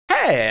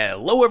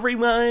Hello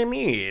everyone,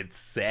 it's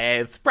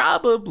Seth,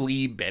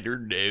 probably better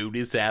known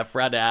as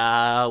Saffron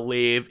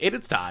Olive, and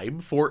it's time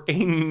for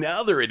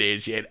another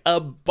edition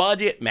of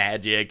Budget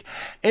Magic.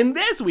 And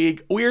this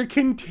week, we're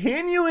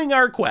continuing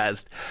our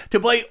quest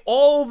to play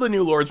all the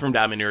new lords from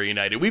Dominaria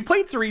United. We've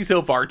played 3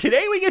 so far.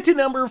 Today we get to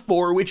number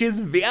 4, which is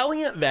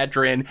Valiant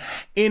Veteran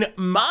in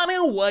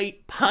Mono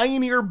White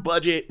Pioneer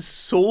Budget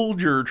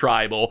Soldier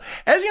Tribal.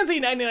 As you can see,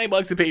 99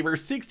 bucks a paper,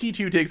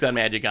 62 ticks on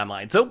Magic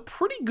Online, so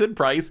pretty good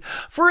price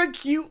for a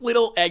cute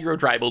little aggro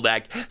tribal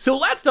deck. So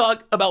let's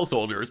talk about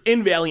soldiers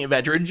in Valiant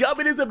Veteran. Jump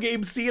into some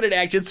games, see it in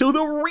action. So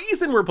the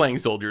reason we're playing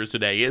soldiers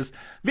today is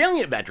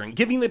Valiant Veteran,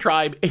 giving the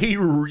tribe a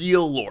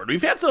real lord.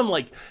 We've had some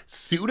like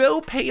pseudo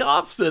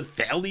payoffs of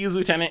Thalia's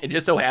Lieutenant. It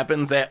just so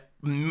happens that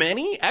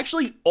many,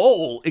 actually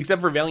all,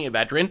 except for Valiant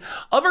Veteran,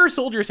 of our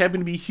soldiers happen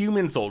to be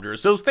human soldiers.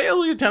 So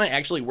Thalia's Lieutenant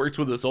actually works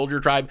with the soldier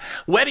tribe.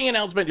 Wedding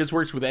Announcement just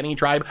works with any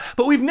tribe,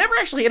 but we've never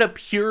actually had a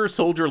pure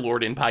soldier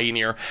lord in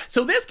Pioneer.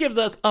 So this gives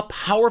us a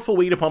powerful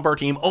way to pump our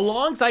team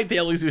alongside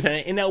Thalia's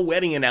Lieutenant and now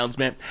Wedding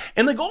Announcement.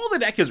 And the goal of the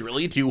deck is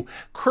really to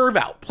curve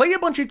out, play a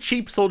bunch of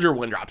cheap soldier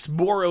 1-drops.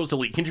 Boros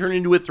Elite can turn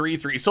into a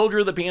 3/3. Soldier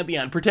of the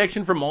Pantheon,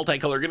 protection from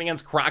multicolor, good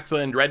against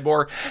Croxa and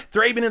Dreadbore.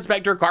 Thraben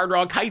Inspector, card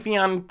draw.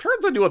 Kytheon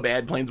turns into a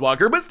bad planeswalker,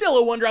 but still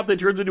a 1-drop that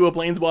turns into a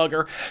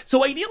planeswalker.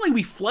 So ideally,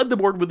 we flood the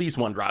board with these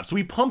 1-drops.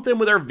 We pump them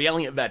with our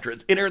Valiant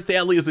Veterans, and our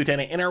Thalia's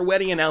Lieutenant, and our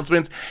Wedding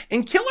Announcements,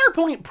 and kill our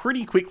opponent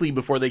pretty quickly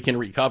before they can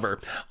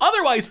recover.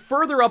 Otherwise,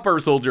 further up our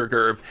soldier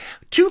curve,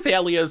 2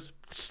 Thalias,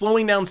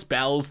 slowing down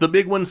spells, the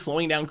big one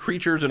slowing down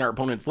creatures in our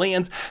opponent's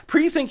lands.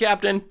 Precinct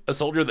Captain, a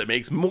soldier that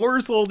makes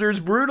more soldiers.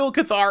 Brutal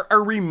Cathar, a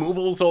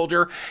removal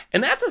soldier.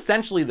 And that's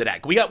essentially the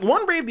deck. We got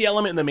 1 Brave the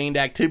Element in the main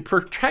deck to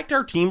protect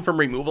our team from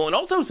removal and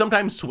also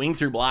sometimes swing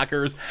through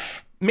blockers.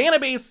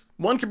 Mana base,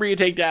 1 Cabria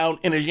Takedown,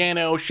 and a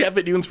Jano,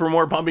 Sheffet Dunes for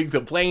more pumpings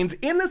of planes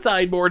in the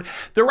sideboard.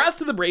 The rest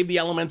of the Brave the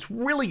Elements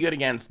really good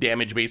against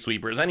damage-based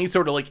sweepers, any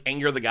sort of like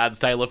Anger the God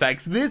style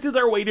effects. This is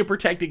our way to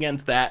protect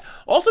against that.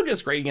 Also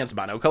just great against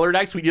monocolor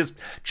decks. We just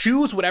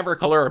choose whatever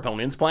color our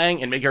opponent's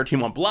playing and make our team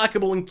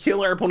unblockable and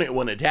kill our opponent in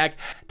 1 attack.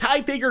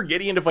 Tide Taker,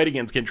 Gideon to fight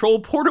against control.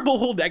 Portable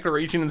Hold,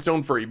 Declaration, and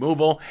Stone for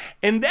removal.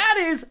 And that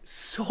is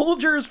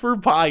Soldiers for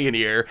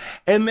Pioneer.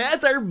 And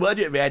that's our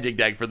budget magic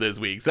deck for this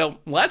week. So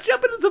let's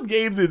jump into some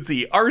games and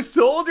see, are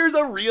soldiers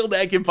a real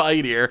deck in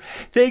Pioneer?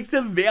 Thanks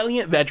to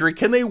Valiant Veteran,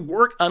 can they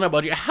work on a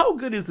budget? How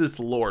good is this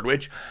lord,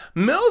 which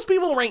most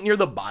people rank near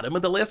the bottom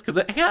of the list because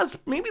it has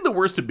maybe the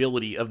worst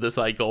ability of the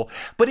cycle,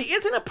 but it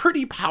isn't a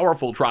pretty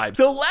powerful tribe.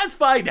 So let's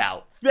find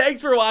out. Thanks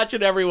for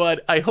watching, everyone.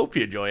 I hope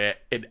you enjoy it,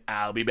 and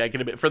I'll be back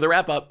in a bit for the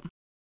wrap up.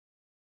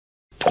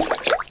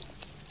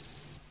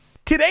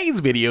 Today's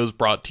video is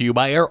brought to you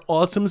by our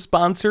awesome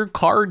sponsor,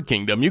 Card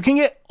Kingdom. You can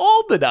get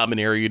all the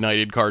Dominaria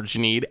United cards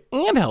you need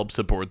and help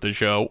support the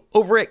show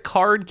over at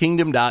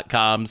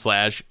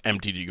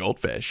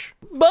cardkingdom.com/mtggoldfish.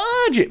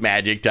 Budget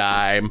magic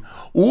time.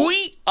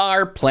 We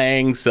are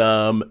playing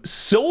some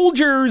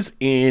soldiers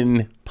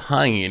in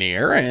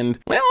Pioneer, and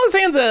well, this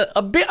hand's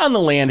a bit on the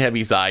land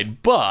heavy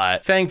side,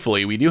 but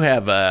thankfully we do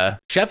have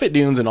Sheffet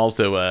Dunes and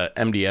also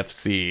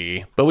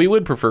MDFC, but we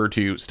would prefer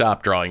to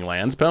stop drawing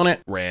lands.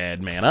 Opponent,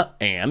 red mana,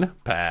 and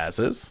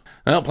passes.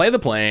 Well, play the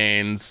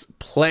plains,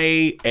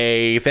 play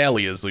a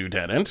Thalia's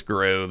Lieutenant,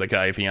 grow the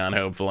Kytheon,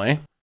 hopefully.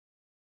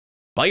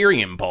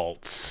 Fiery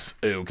Impulse.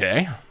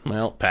 Okay,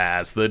 well,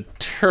 pass the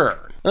turn.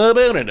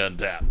 Opponent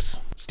untaps.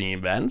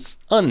 Steam Vents,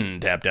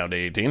 untap down to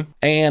 18,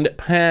 and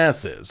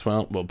passes.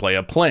 Well, we'll play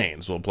a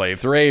Plains. We'll play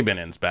Thraben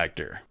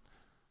Inspector.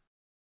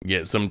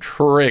 Get some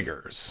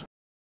triggers.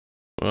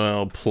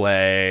 We'll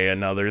play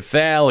another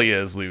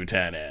Thalia's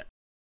Lieutenant.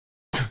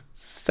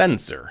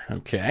 Censor,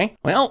 okay.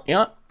 Well,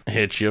 yeah,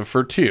 hit you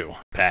for 2.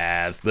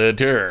 Pass the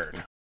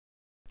turn.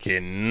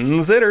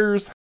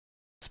 Considers.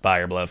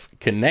 Spirebluff,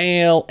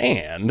 Canal,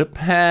 and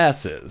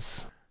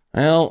passes.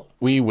 Well,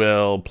 we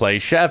will play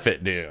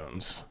Sheffet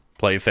Dunes.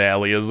 Play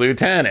Thalia's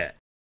Lieutenant.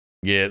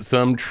 Get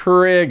some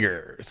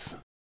triggers.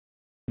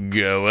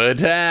 Go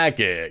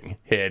attacking.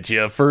 Hit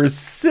you for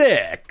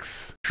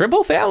 6.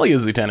 Triple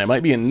Thalia's Lieutenant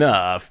might be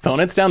enough.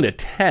 Opponent's down to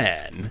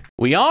 10.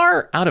 We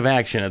are out of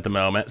action at the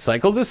moment.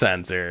 Cycles a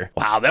Censor.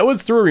 Wow, that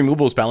was through a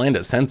removal spell and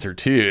a Censor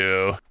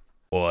too.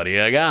 What do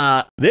you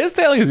got? This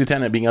Thalia's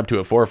Lieutenant being up to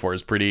a 4/4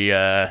 is pretty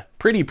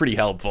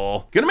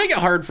helpful. Gonna make it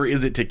hard for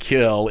Izzet to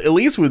kill, at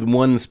least with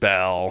 1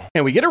 spell.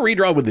 And we get a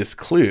redraw with this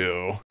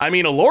clue. I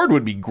mean, a lord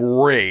would be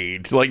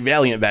great, like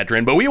Valiant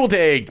Veteran, but we will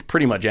take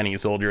pretty much any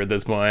soldier at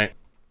this point.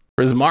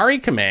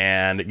 Prismari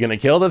Command, gonna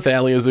kill the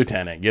Thalia's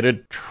Lieutenant, get a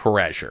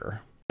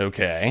treasure.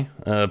 Okay,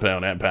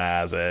 opponent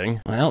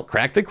passing. Well,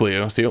 crack the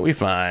clue, see what we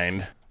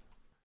find.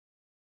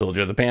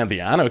 Soldier of the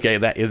Pantheon, okay,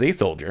 that is a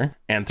soldier.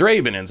 And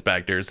Thraben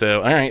Inspector, so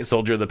all right,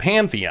 Soldier of the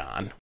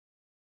Pantheon.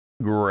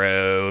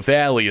 Grow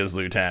Thalia's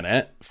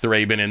Lieutenant.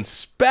 Thraben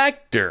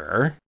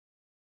Inspector.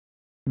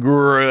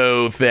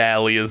 Grow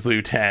Thalia's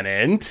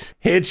Lieutenant.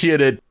 Hit you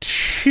to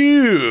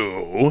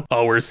 2.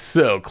 Oh, we're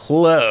so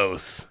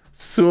close.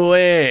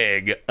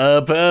 Swing.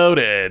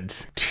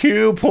 Opponent.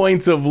 2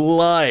 points of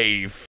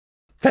life.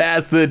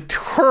 Pass the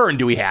turn.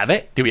 Do we have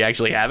it? Do we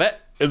actually have it?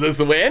 Is this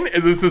the win?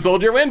 Is this the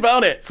soldier win?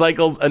 Found it.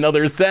 Cycles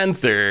another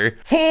sensor.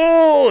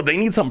 Oh, they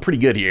need something pretty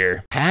good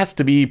here. Has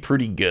to be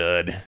pretty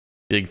good.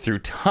 Dig through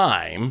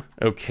time.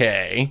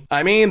 Okay.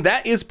 I mean,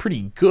 that is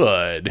pretty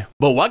good.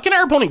 But what can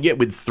our opponent get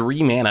with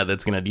 3 mana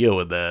that's going to deal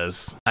with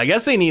this? I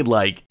guess they need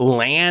like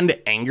land,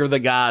 anger the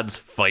gods,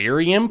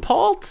 fiery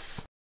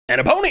impulse. An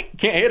opponent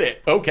can't hit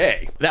it.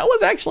 Okay. That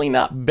was actually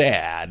not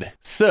bad.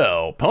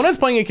 So, opponent's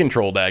playing a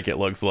control deck, it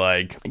looks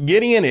like.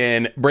 Gideon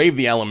in, Brave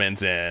the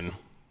Elements in.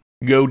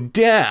 Go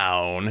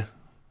down.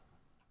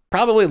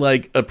 Probably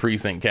like a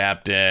Precinct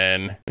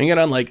Captain. We get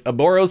on like a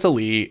Boros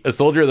Elite, a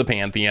Soldier of the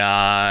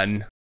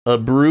Pantheon, a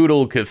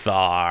Brutal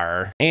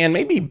Cathar, and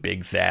maybe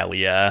Big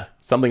Thalia,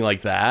 something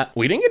like that.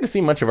 We didn't get to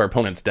see much of our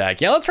opponent's deck.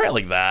 Yeah, let's try it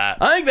like that.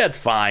 I think that's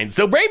fine.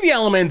 So Brave the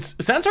Elements,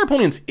 since our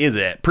opponent's is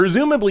it,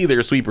 presumably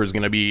their sweeper is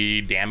going to be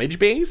damage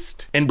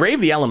based, and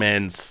Brave the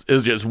Elements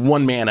is just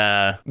 1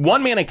 mana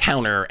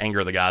counter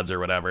Anger the Gods or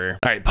whatever.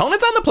 All right,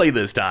 opponent's on the play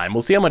this time.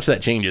 We'll see how much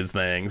that changes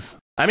things.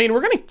 I mean,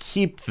 we're going to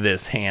keep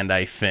this hand,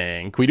 I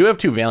think. We do have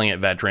 2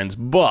 Valiant Veterans,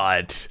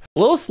 but a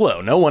little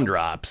slow. No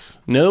 1-drops.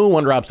 No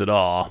 1-drops at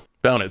all.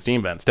 Bonus,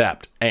 Steam Vents,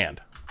 tapped, and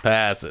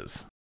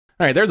passes.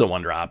 All right, there's a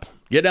 1-drop.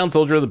 Get down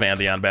Soldier of the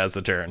Pantheon, pass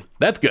the turn.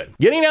 That's good.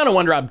 Getting down a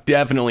 1-drop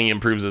definitely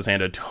improves this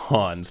hand a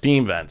ton.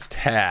 Steam Vents,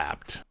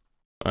 tapped.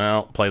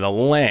 Well, play the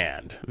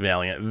land.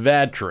 Valiant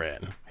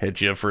Veteran.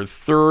 Hit you for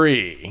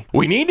 3.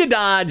 We need to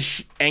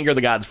dodge Anger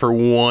the Gods for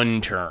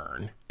 1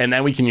 turn, and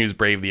then we can use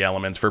Brave the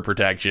Elements for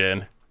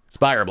protection.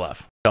 Spire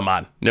Bluff. Come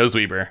on, no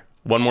sweeper.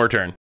 1 more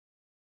turn.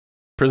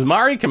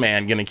 Prismari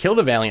Command, gonna kill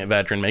the Valiant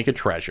Veteran, make a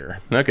treasure.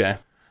 Okay.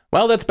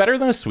 Well, that's better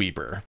than a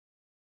sweeper.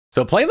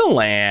 So play the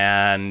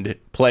land,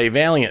 play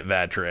Valiant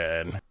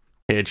Veteran,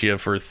 hit you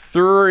for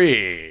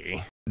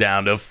 3,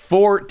 down to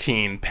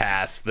 14,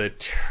 pass the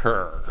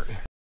turn.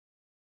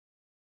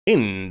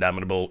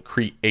 Indomitable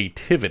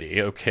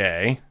Creativity,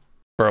 okay.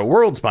 For a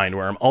Worldspine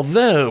Worm,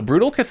 although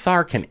Brutal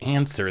Cathar can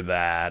answer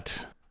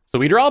that. So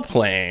we draw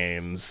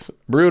planes,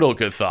 Brutal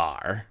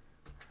Cathar.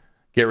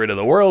 Get rid of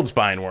the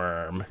Worldspine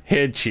Worm.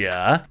 Hit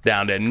ya.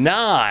 Down to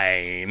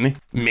 9.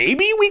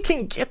 Maybe we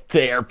can get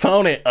there.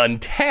 Opponent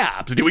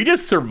untaps. Do we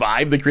just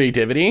survive the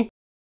creativity?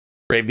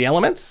 Brave the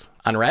Elements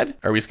on red.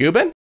 Are we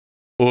scooping?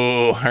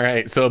 Oh, all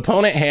right. So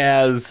opponent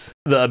has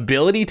the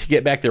ability to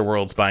get back their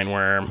Worldspine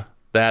Worm.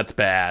 That's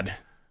bad.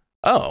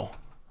 Oh,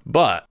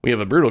 but we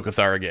have a Brutal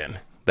Cathar again.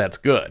 That's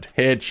good.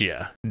 Hit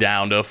ya.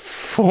 Down to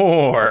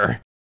 4.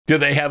 Do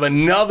they have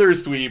another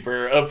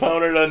sweeper?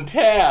 Opponent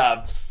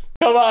untaps.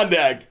 Come on,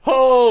 deck.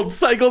 Hold.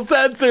 Cycle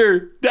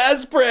sensor.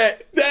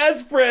 Desperate.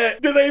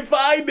 Desperate. Do they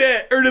find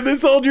it? Or do the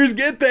soldiers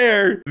get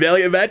there?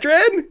 Valiant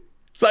Veteran?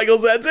 Cycle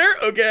sensor?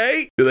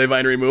 Okay. Do they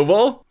find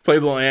removal?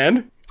 Plays a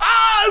land.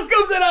 Ah,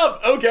 scopes it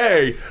up.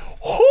 Okay.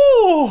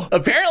 Whew.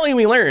 Apparently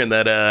we learned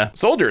that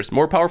soldiers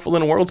more powerful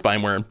than a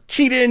Worldspine Worm.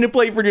 Cheated into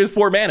play for just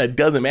 4 mana,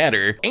 doesn't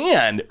matter.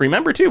 And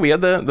remember too, we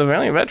had the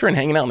Valiant Veteran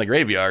hanging out in the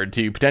graveyard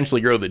to potentially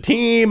grow the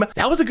team.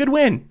 That was a good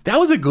win. That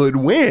was a good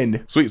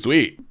win. Sweet,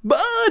 sweet.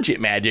 Budget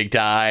Magic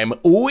time.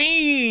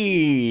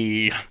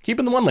 We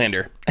keeping the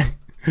 1-lander.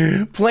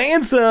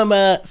 Playing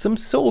some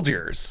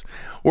soldiers.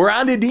 We're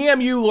on to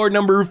DMU Lord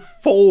number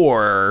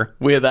 4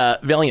 with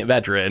Valiant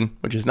Veteran,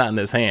 which is not in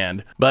this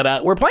hand.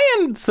 But we're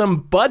playing some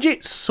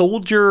budget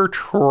soldier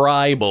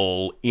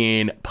tribal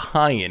in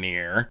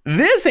Pioneer.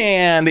 This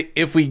hand,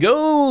 if we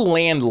go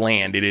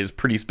land, it is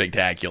pretty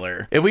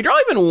spectacular. If we draw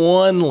even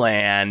 1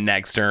 land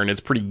next turn, it's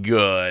pretty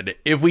good.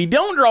 If we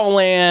don't draw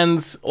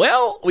lands,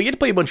 well, we get to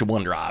play a bunch of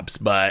 1-drops,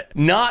 but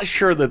not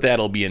sure that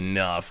that'll be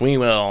enough. We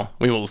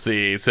will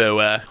see.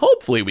 So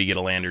hopefully we get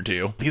a land or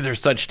 2. These are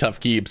such tough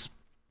keeps.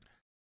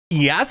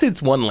 Yes,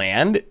 it's 1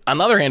 land. On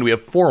the other hand, we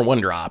have 4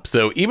 1-drops.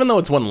 So even though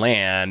it's 1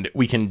 land,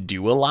 we can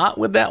do a lot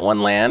with that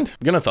 1 land.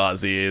 Gonna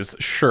These,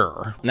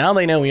 sure. Now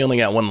they know we only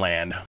got 1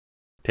 land.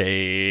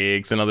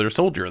 Takes another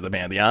Soldier of the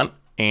Pantheon.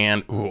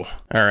 And, ooh,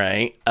 all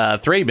right.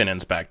 Thraben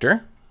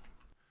Inspector.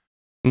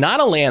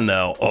 Not a land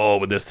though. Oh,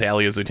 with this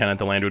Thalia's Lieutenant,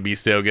 the land would be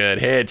so good.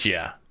 Hit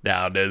ya.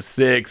 Down to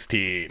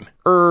 16.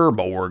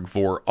 Urborg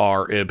for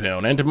our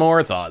opponent.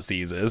 More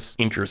Thoughtseizes.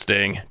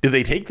 Interesting. Did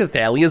they take the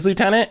Thalia's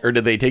Lieutenant or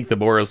did they take the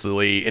Boros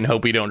Elite and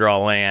hope we don't draw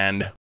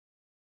land?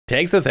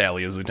 Takes the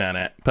Thalia's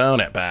Lieutenant.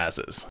 Opponent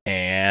passes.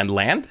 And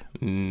land?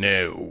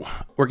 No.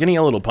 We're getting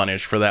a little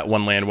punished for that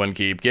 1 land, 1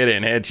 keep. Get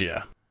in, hit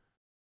ya.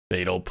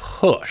 Fatal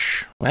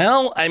Push.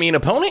 Well, I mean,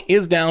 opponent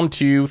is down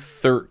to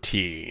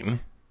 13.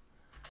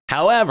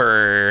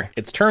 However,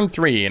 it's turn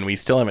 3 and we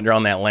still haven't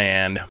drawn that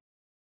land.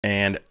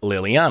 And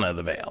Liliana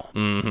the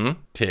Veil.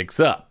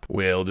 Ticks up.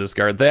 We'll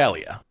discard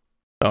Thalia.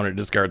 Opponent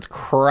discards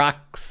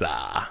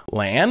Kroxa.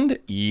 Land?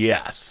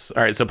 Yes.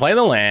 All right, so play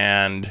the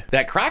land.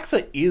 That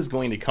Kroxa is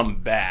going to come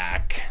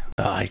back.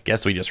 I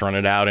guess we just run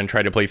it out and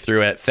try to play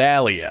through it.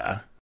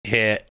 Thalia.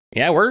 Hit.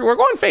 Yeah, we're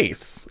going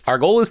face. Our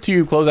goal is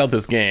to close out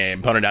this game.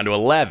 Opponent down to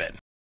 11.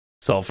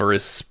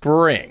 Sulphurous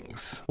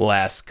Springs.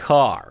 Last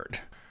card.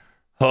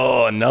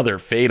 Oh, another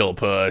Fatal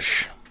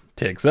Push.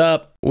 Ticks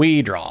up.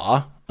 We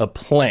draw. a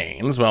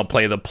Plains. Well,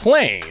 play the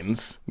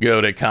Plains.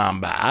 Go to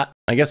combat.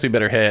 I guess we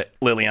better hit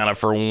Liliana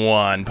for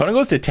 1. Opponent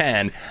goes to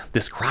 10.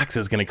 This Croxa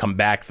is going to come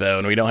back, though,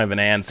 and we don't have an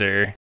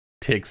answer.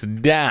 Ticks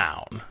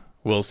down.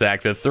 We'll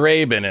sack the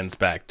Thraben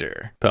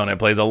Inspector. Opponent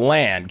plays a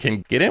land.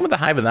 Can get in with the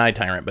Hive of the Eye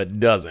Tyrant, but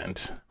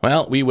doesn't.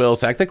 Well, we will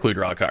sack the Clue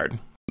Draw card.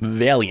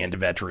 Valiant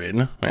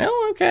Veteran. Well,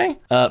 okay.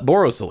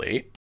 Boros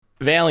Elite.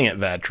 Valiant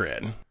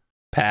Veteran.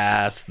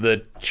 Pass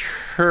the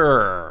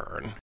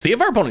turn. See if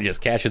our opponent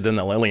just cashes in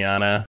the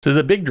Liliana. This is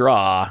a big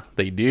draw.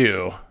 They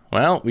do.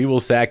 Well, we will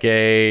sack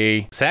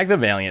the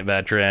Valiant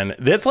Veteran.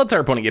 This lets our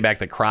opponent get back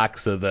the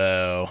Croxa,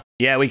 though.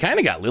 Yeah, we kind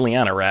of got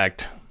Liliana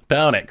wrecked.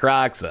 Opponent,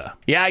 Croxa.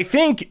 Yeah, I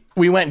think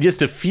we went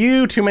just a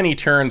few too many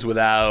turns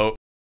without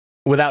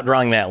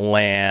drawing that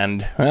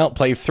land. Well,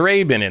 play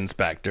Thraben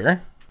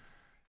Inspector.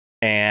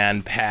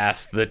 And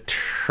pass the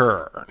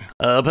turn.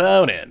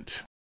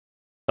 Opponent.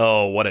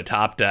 Oh, what a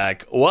top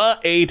deck.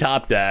 What a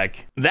top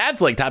deck.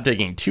 That's like top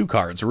decking 2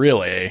 cards,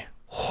 really.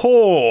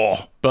 Oh,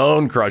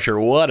 Bone Crusher,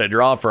 what a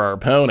draw for our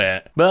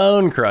opponent.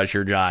 Bone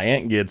Crusher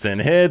Giant gets and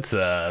hits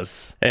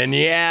us. And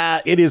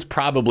yeah, it is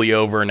probably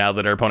over now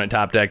that our opponent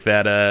top decked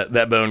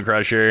that Bone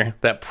Crusher.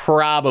 That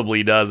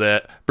probably does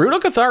it. Brutal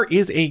Cathar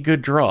is a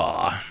good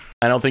draw.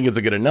 I don't think it's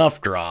a good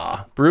enough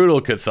draw.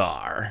 Brutal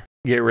Cathar.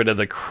 Get rid of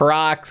the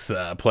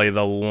Croxa, play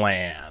the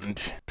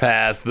land.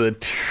 Pass the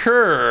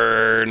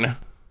turn.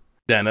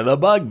 Den of the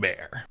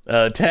Bugbear.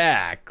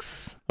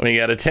 Attacks. We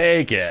gotta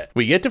take it.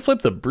 We get to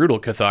flip the Brutal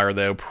Cathar,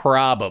 though,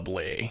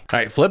 probably. All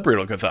right, flip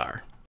Brutal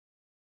Cathar.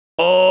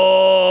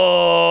 Oh,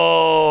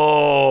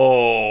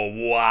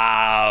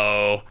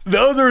 wow.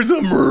 Those are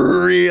some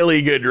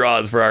really good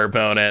draws for our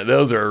opponent.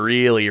 Those are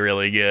really,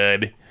 really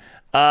good.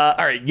 All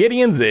right,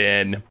 Gideon's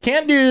in.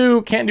 Can't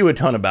do a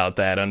ton about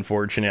that,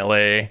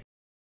 unfortunately.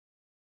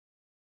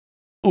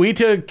 We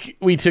took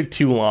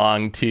too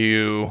long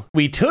to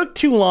be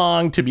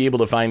able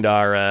to find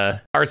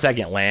our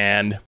second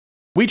land.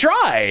 We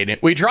tried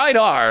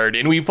hard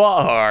and we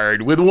fought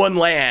hard with 1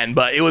 land,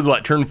 but it was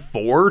what, turn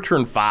 4,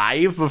 turn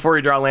 5 before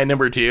we draw land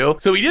number 2.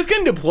 So we just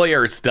couldn't deploy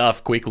our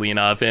stuff quickly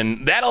enough,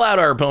 and that allowed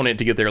our opponent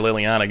to get their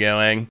Liliana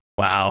going.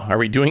 Wow, are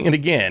we doing it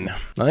again?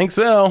 I think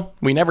so.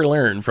 We never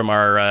learn from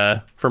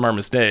our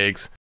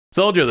mistakes.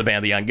 Soldier of the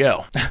Pantheon,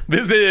 go.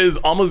 This is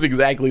almost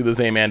exactly the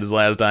same hand as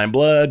last time.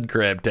 Blood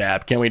Crypt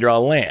tap. Can we draw a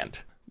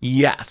land?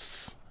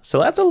 Yes. So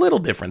that's a little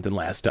different than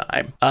last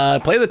time.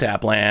 Play the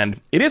tap land.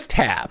 It is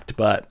tapped,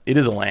 but it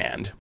is a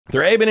land.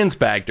 Thraben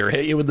Inspector,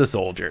 hit you with the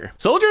Soldier.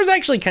 Soldier is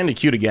actually kind of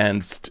cute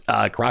against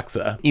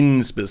Croxa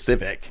in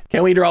specific.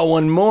 Can we draw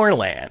 1 more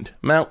land?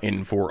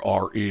 Mountain for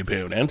our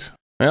opponent.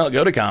 Well,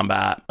 go to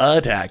combat.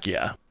 Attack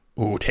ya.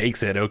 Ooh,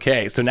 takes it.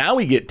 Okay, so now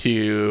we get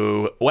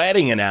to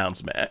Wedding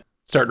Announcement.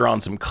 Start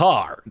drawing some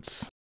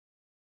cards.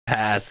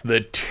 Pass the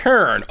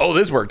turn. Oh,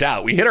 this worked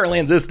out. We hit our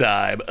lands this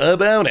time.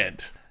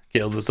 Opponent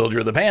kills the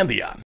Soldier of the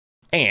Pantheon.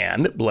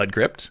 And Blood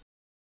Crypt.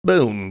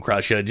 Bone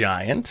Crusher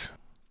Giant.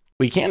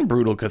 We can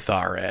Brutal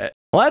Cathar it.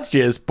 Well, that's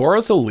just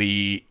Boros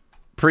Elite.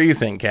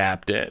 Precinct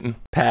Captain.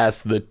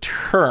 Pass the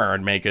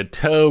turn. Make a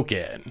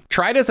token.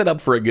 Try to set up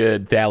for a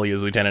good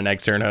Thalia's Lieutenant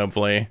next turn,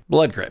 hopefully.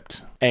 Blood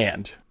Crypt.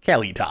 And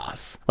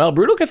Kalitas. Well,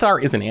 Brutal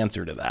Cathar is an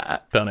answer to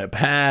that. Opponent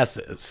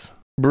passes.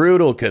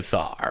 Brutal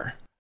Cathar.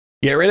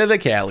 Get rid of the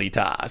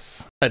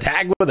Kalitas.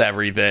 Attack with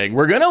everything.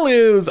 We're gonna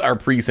lose our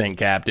Precinct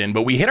Captain,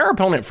 but we hit our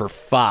opponent for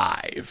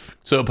 5.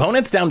 So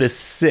opponent's down to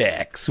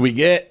 6. We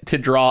get to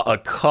draw a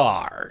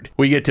card.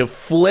 We get to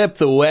flip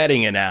the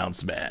Wedding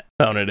Announcement.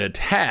 Opponent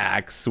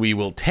attacks, we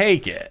will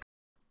take it.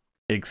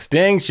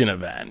 Extinction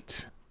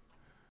Event.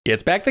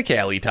 Gets back the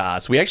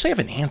Kalitas. We actually have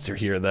an answer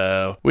here,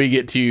 though. We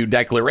get to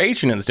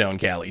Declaration and Stone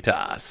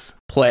Kalitas.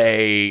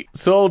 Play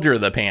Soldier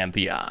of the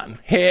Pantheon.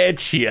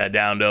 Hit ya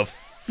down to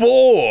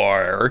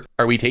 4.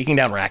 Are we taking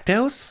down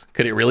Rakdos?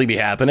 Could it really be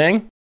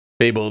happening?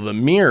 Fable of the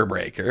Mirror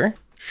Breaker.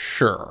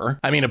 Sure.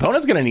 I mean,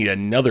 opponent's gonna need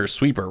another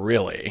sweeper,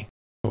 really.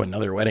 Oh,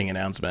 another Wedding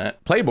Announcement.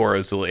 Play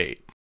Boros Elite.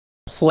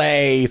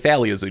 Play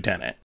Thalia's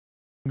Lieutenant.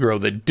 Grow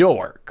the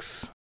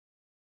Dorks.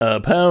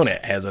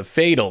 Opponent has a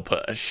Fatal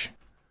Push.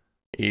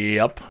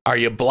 Yep. Are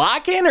you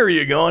blocking or are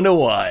you going to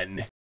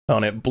 1?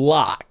 Opponent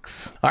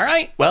blocks. All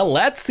right, well,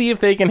 let's see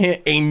if they can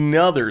hit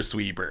another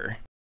sweeper.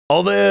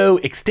 Although,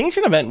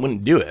 Extinction Event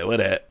wouldn't do it, would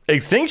it?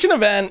 Extinction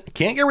Event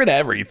can't get rid of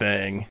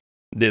everything.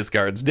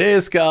 Discards.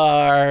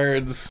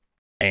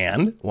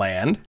 And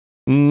land.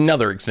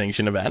 Another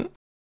Extinction Event.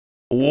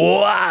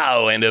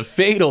 Wow, and a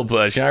Fatal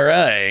Push, all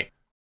right.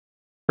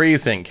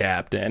 Precinct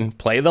Captain,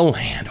 play the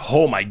land.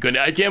 Oh my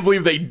goodness, I can't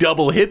believe they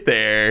double hit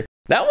there.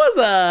 That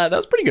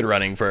was pretty good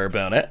running for our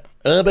opponent.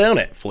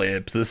 Opponent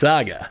flips a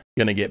Saga.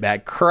 Gonna get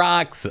back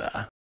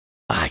Croxa.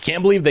 I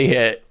can't believe they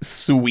hit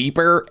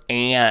Sweeper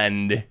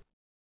and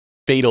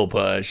Fatal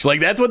Push. Like,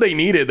 that's what they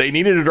needed. They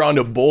needed to draw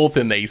into both,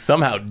 and they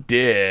somehow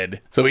did.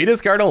 So we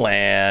discard a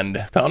land.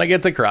 Opponent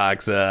gets a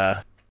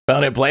Croxa.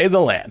 Opponent plays a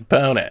land.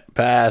 Opponent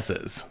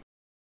passes.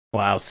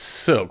 Wow,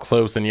 so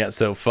close and yet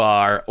so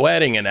far.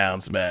 Wedding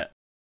Announcement.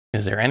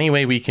 Is there any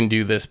way we can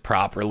do this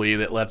properly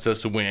that lets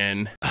us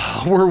win?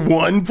 Oh, we're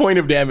 1 point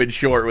of damage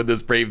short with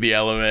this Brave the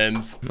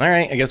Elements. All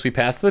right, I guess we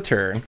pass the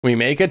turn. We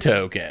make a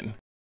token.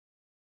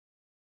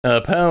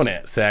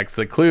 Opponent sacks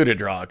the clue to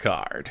draw a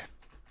card.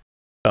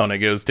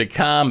 Opponent goes to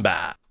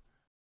combat.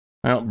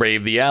 Well,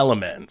 Brave the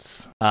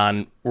Elements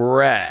on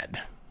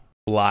red.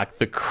 Block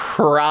the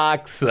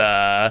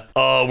Croxa.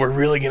 Oh, we're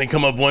really gonna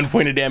come up 1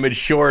 point of damage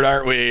short,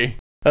 aren't we?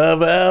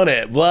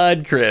 Opponent,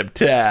 Blood Crypt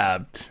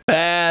tapped.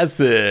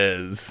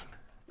 Passes.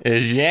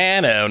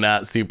 Jano,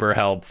 not super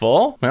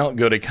helpful. Well,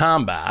 go to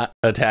combat.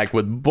 Attack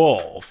with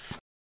both.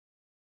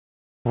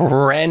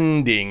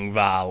 Rending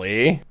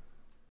Volley.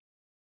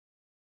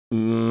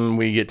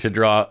 We get to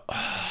draw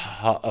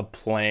a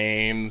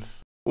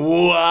Plains.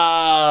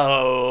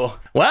 Wow.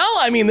 Well,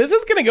 I mean, this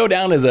is going to go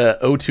down as a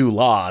 0-2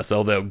 loss,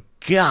 although,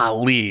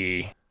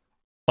 golly.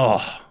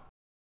 Oh.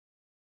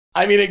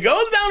 I mean, it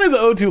goes down as a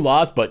 0-2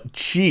 loss, but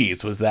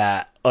geez, was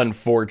that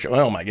unfortunate.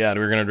 Oh my God,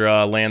 we're going to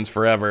draw lands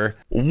forever.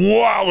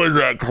 Wow, was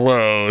that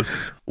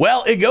close.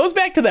 Well, it goes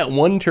back to that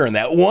one turn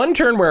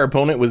where our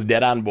opponent was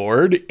dead on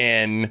board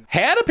and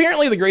had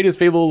apparently the greatest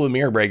Fable of the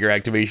Mirror Breaker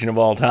activation of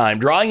all time,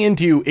 drawing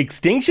into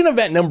Extinction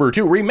Event number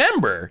 2.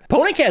 Remember,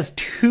 opponent has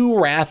 2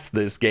 Wraths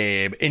this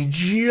game and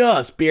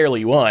just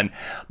barely won,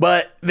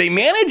 but they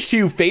managed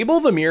to Fable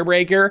the Mirror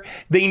Breaker.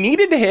 They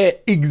needed to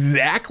hit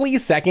exactly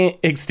second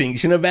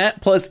Extinction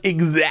Event plus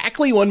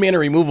exactly 1 mana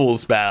removal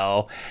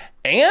spell,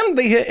 and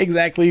they hit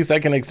exactly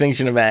second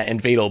Extinction Event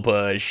and Fatal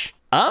Push.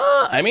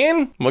 I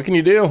mean, what can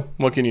you do?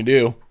 What can you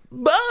do?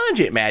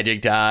 Budget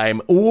Magic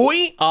time.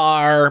 We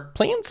are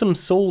playing some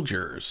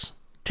soldiers.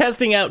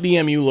 Testing out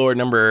DMU Lord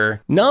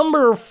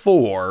number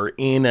 4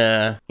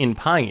 in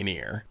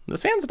Pioneer.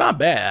 This hand's not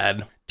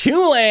bad.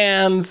 2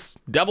 lands,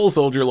 double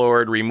Soldier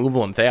Lord,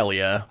 removal and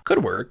Thalia.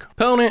 Could work.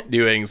 Opponent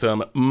doing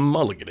some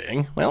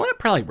mulliganing. Well, that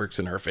probably works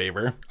in our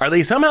favor. Are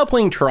they somehow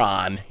playing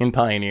Tron in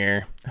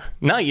Pioneer?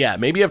 Not yet.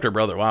 Maybe after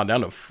Brother. Wow,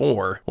 down to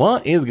 4.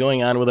 What is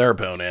going on with our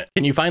opponent?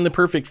 Can you find the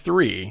perfect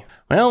 3?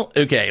 Well,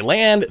 okay.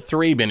 Land,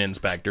 Thraben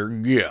Inspector,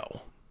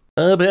 go.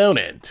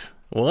 Opponent.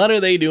 What are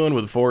they doing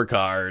with 4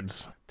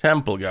 cards?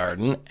 Temple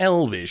Garden,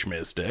 Elvish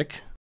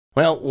Mystic.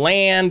 Well,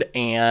 land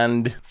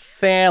and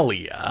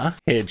Thalia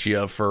hit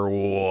you for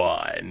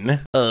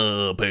 1.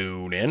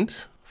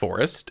 Opponent,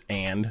 Forest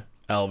and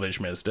Elvish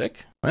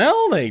Mystic.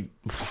 Well,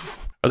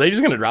 are they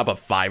just gonna drop a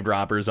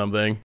 5-drop or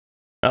something?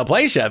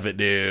 Play Chef at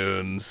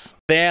Dunes.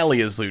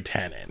 Thalia's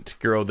Lieutenant,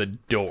 grow the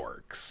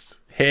Dorks,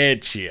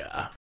 hit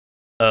ya.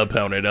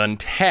 Opponent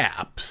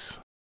untaps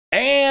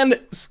and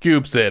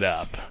scoops it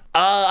up.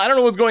 I don't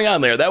know what's going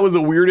on there. That was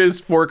the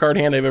weirdest 4-card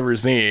hand I've ever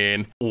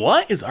seen.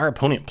 What is our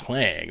opponent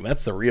playing?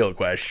 That's the real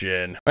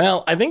question.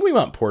 Well, I think we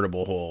want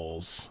Portable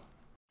Holes.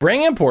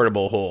 Bring in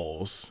Portable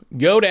Holes.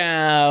 Go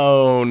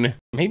down.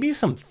 Maybe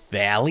some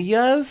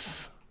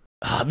Thalias?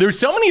 There's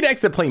so many decks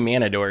that play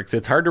Mana Dorks,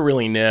 it's hard to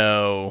really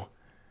know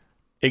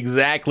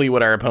exactly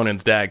what our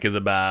opponent's deck is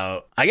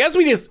about. I guess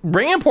we just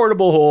bring in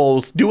Portable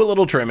Holes, do a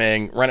little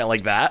trimming, run it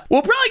like that.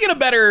 We'll probably get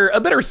a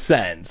better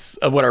sense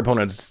of what our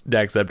opponent's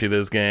deck's up to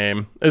this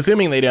game,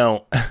 assuming they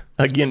don't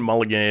again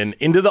mulligan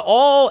into the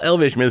all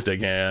Elvish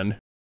Mystic hand.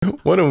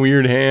 What a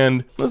weird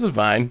hand. This is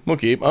fine. We'll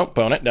keep. Oh,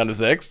 opponent down to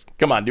 6.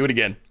 Come on, do it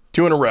again.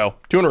 2 in a row.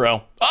 2 in a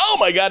row. Oh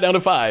my God, down to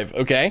 5.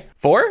 Okay.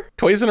 4?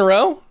 Twice in a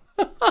row?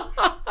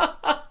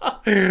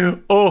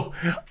 Oh,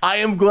 I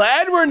am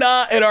glad we're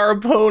not at our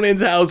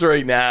opponent's house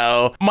right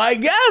now. My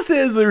guess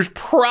is there's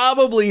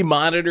probably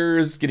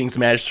monitors getting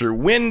smashed through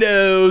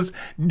windows.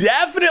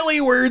 Definitely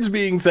words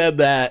being said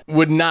that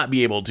would not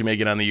be able to make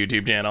it on the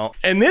YouTube channel.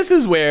 And this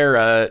is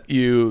where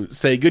you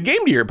say good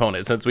game to your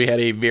opponent, since we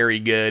had a very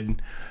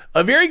good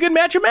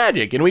match of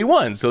Magic and we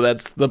won. So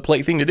that's the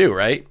play thing to do,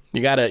 right?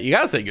 You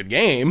gotta say good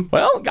game.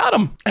 Well, got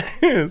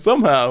him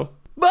somehow.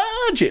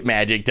 Budget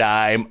Magic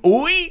time.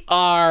 We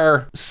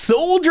are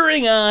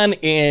soldiering on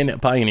in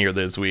Pioneer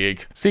this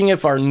week, seeing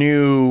if our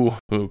new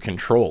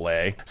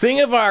seeing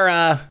if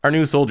our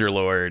new Soldier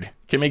Lord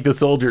can make the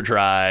Soldier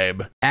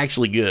Tribe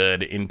actually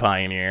good in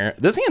Pioneer.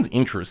 This hand's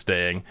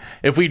interesting.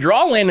 If we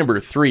draw land number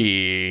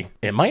 3,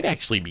 it might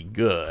actually be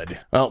good.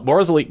 Well,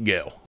 Boros Elite,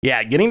 go.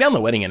 Yeah, getting down the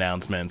wedding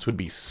announcements would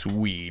be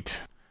sweet.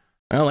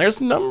 Well,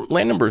 there's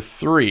land number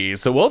 3,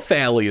 so we'll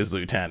Thalia's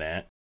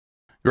Lieutenant.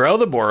 Grow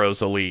the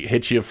Boros Elite,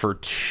 hit you for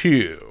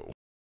 2.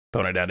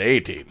 Opponent down to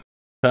 18.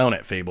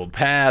 Opponent Fabled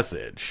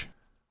Passage.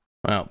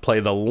 Well, play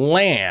the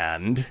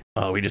land.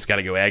 Oh, we just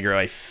gotta go aggro,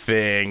 I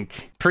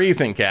think.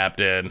 Precinct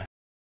Captain.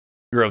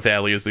 Grow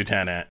Thalia's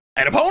Lieutenant.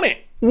 And opponent!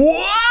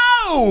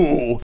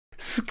 Whoa!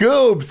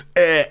 Scoops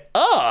it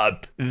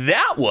up.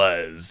 That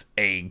was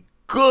a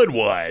good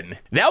one.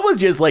 That was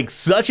just like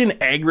such an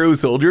aggro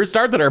soldier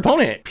start that our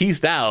opponent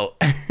pieced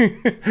out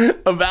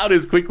about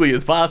as quickly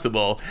as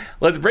possible.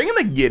 Let's bring in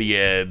the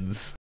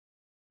Gideons.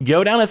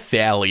 Go down a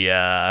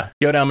Thalia.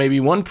 Go down maybe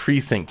one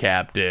Precinct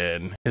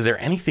Captain. Is there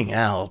anything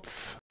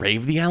else?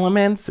 Brave the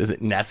Elements? Is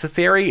it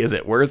necessary? Is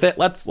it worth it?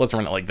 Let's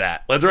run it like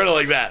that. Let's run it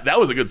like that. That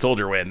was a good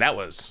soldier win. That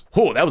was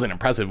an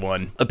impressive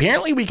one.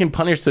 Apparently we can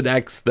punish the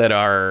decks that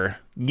are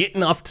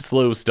getting off to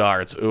slow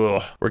starts.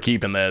 Ugh, we're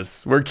keeping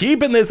this. We're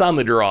keeping this on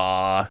the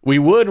draw. We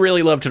would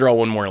really love to draw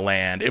one more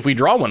land. If we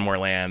draw one more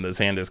land, this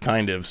hand is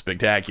kind of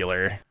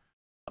spectacular.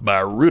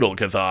 Brutal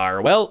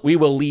Cathar. Well, we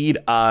will lead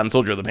on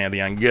Soldier of the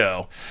Pantheon.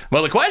 Go.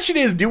 Well, the question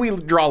is, do we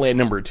draw land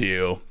number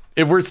 2?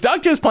 If we're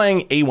stuck just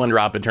playing a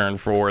 1-drop a turn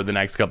for the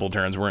next couple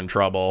turns, we're in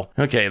trouble.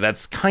 Okay,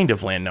 that's kind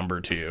of land number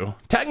 2.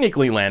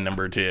 Technically land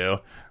number 2.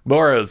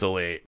 Boros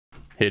Elite.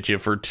 Hit you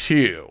for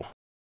 2.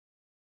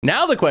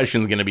 Now the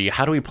question's going to be,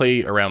 how do we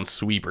play around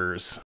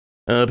sweepers?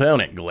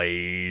 Opponent,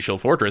 Glacial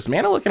Fortress.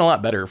 Mana looking a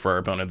lot better for our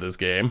opponent this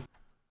game.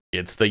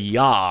 It's the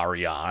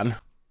Yarion.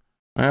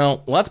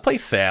 Well, let's play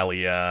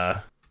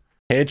Thalia.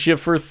 Hit you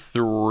for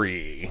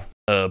 3.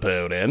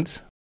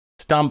 Opponent.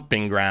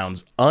 Stomping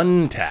Grounds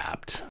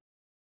untapped.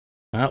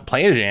 Well,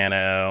 play a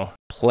Jano.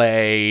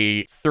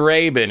 Play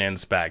Thraben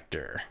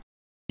Inspector.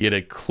 Get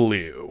a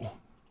clue.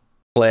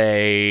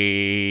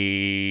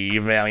 Play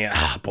Valiant.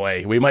 Ah,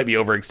 boy, we might be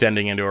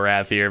overextending into a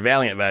Wrath here.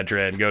 Valiant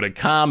Veteran. Go to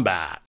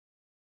combat.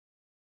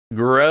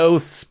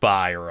 Growth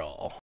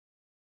Spiral.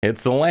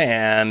 Hits the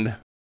land.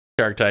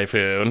 Shark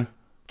Typhoon.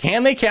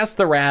 Can they cast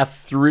the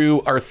Wrath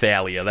through our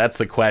Thalia? That's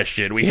the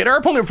question. We hit our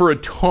opponent for a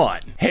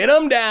ton. Hit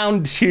them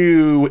down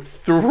to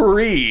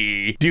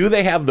 3. Do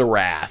they have the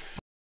Wrath?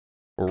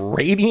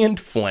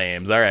 Radiant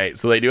Flames. All right,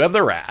 so they do have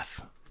the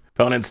Wrath.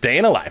 Opponent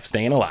staying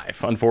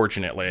alive,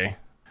 unfortunately.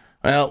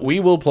 Well,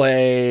 we will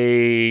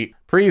play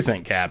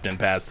Precinct Captain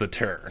past the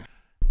turn.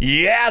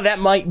 Yeah, that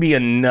might be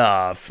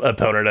enough.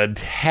 Opponent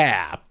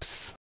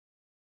taps.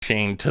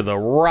 Chain to the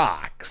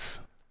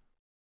Rocks.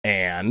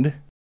 And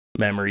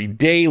Memory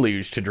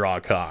Deluge to draw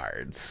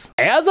cards.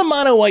 As a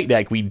mono white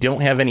deck, we don't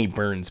have any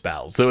burn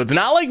spells, so it's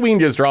not like we can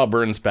just draw a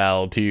burn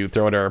spell to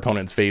throw at our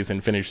opponent's face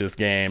and finish this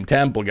game.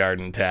 Temple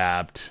Garden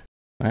tapped.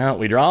 Well,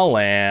 we draw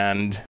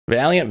land.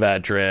 Valiant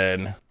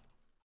Veteran.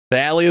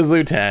 Thalia's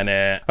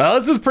Lieutenant. Well,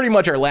 this is pretty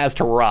much our last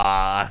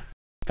hurrah.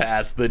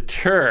 Past the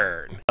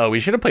turn. Oh, we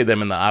should have played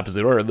them in the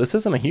opposite order. This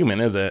isn't a human,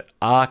 is it?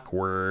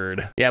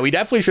 Awkward. Yeah, we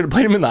definitely should have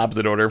played them in the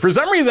opposite order. For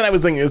some reason, I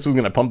was thinking this was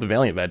going to pump the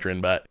Valiant Veteran,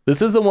 but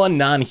this is the one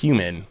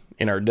non-human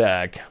in our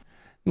deck.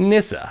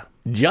 Nissa.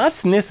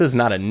 Just Nissa's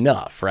not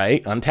enough,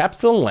 right? Untaps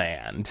the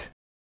land.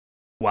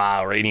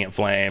 Wow, Radiant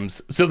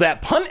Flames. So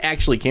that punt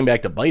actually came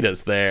back to bite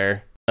us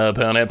there.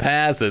 Opponent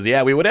passes.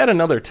 Yeah, we would add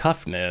another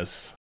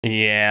toughness.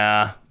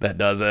 Yeah, that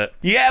does it.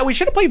 Yeah, we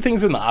should have played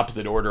things in the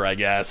opposite order, I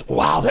guess.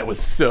 Wow, that was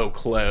so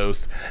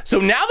close. So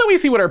now that we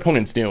see what our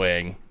opponent's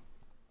doing,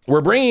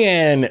 we're bringing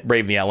in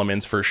Brave the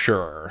Elements for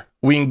sure.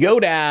 We can go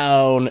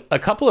down a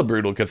couple of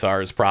Brutal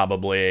Cathars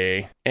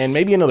probably, and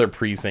maybe another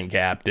Precinct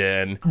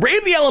Captain.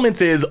 Brave the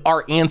Elements is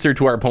our answer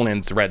to our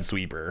opponent's Red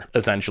Sweeper,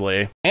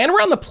 essentially. And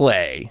we're on the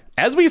play.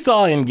 As we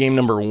saw in game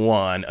number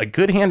 1, a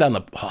good hand on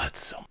the... Oh,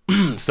 it's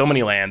so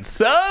many lands.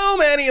 So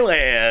many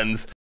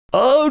lands.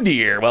 Oh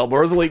dear. Well,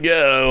 Borzali,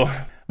 go.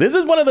 This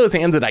is one of those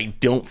hands that I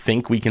don't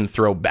think we can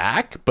throw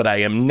back, but I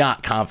am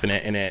not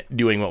confident in it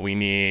doing what we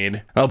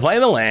need. I'll play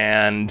the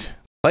land.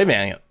 Play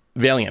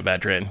Valiant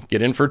Veteran.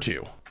 Get in for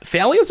 2.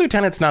 Thalia's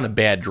Lieutenant's not a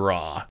bad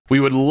draw. We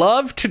would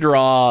love to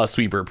draw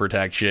Sweeper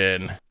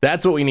Protection.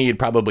 That's what we need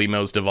probably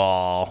most of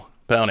all.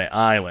 Opponent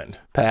Island.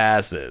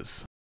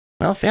 Passes.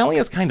 Well,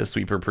 Thalia's kind of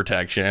Sweeper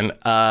Protection.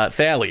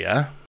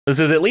 Thalia. This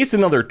is at least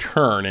another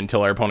turn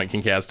until our opponent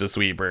can cast a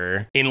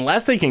sweeper.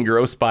 Unless they can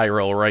Growth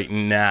Spiral right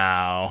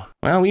now.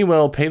 Well, we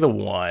will pay the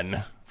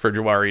 1 for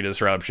Jawari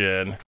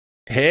Disruption.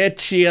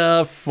 Hit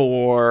ya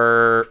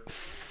for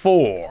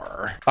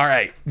 4. All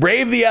right,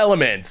 Brave the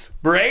Elements.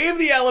 Brave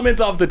the Elements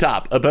off the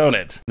top.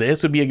 Opponent.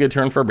 This would be a good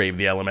turn for Brave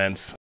the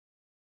Elements.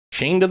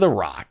 Chain to the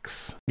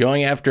Rocks.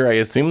 Going after, I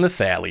assume, the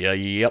Thalia.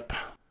 Yep.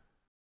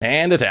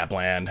 And a tap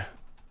land.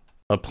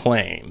 A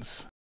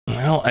Plains.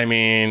 Well, I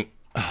mean...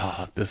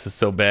 Oh, this is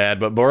so bad,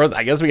 but Boros,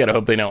 I guess we gotta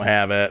hope they don't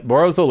have it.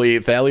 Boros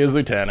Elite, Thalia's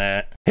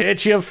Lieutenant.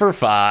 Hit you for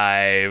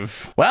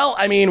 5. Well,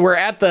 I mean, we're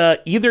at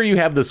the, either you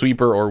have the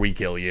sweeper or we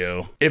kill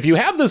you. If you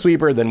have the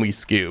sweeper, then we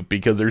scoop,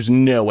 because there's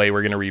no way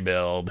we're gonna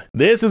rebuild.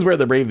 This is where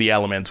the Brave the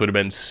Elements would have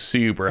been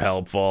super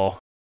helpful.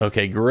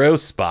 Okay, Growth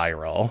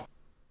Spiral.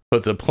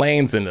 Puts a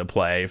Plains into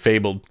play.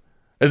 Fabled.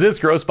 Is this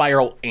Growth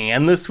Spiral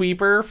and the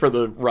sweeper for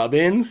the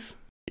rub-ins?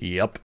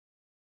 Yep.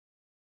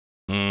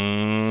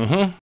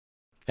 Mm-hmm.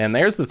 And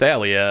there's the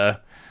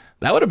Thalia.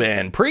 That would have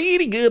been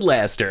pretty good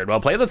last turn. Well,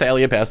 play the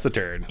Thalia past the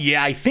turn.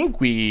 Yeah, I think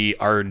we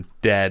are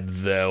dead,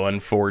 though,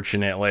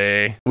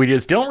 unfortunately. We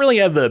just don't really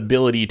have the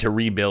ability to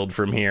rebuild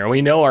from here.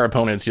 We know our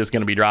opponent's just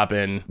going to be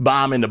dropping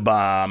bomb into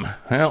bomb.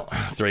 Well,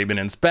 Thraben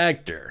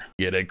Inspector.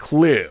 Get a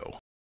clue.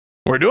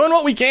 We're doing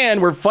what we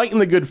can. We're fighting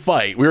the good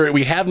fight.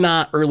 We have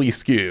not early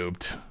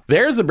scooped.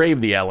 There's the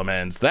Brave the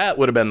Elements. That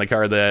would have been the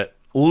card that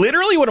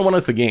literally would have won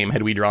us the game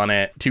had we drawn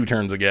it 2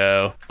 turns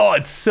ago. Oh,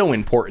 it's so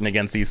important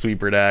against these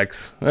sweeper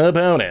decks.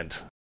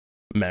 Opponent.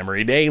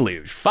 Memory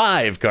Deluge,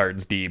 5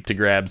 cards deep to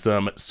grab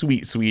some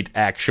sweet, sweet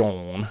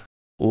action.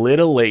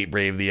 Little late,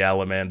 Brave the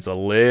Elements, a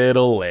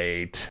little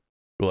late.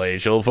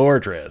 Glacial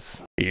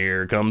Fortress,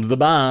 here comes the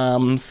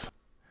bombs.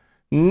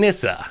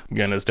 Nissa,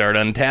 gonna start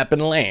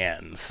untapping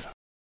lands.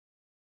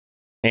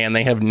 And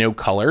they have no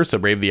color, so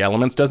Brave the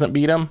Elements doesn't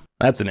beat them.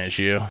 That's an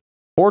issue.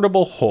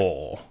 Portable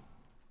Hole.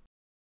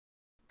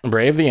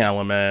 Brave the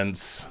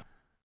Elements.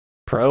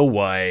 Pro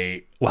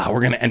White. Wow,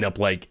 we're gonna end up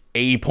like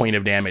a point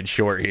of damage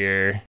short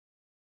here.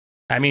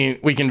 I mean,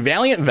 we can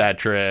Valiant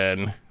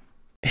Veteran,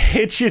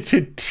 hit you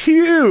to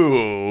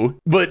 2,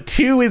 but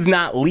 2 is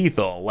not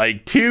lethal.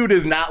 Like, 2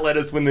 does not let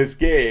us win this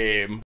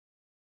game.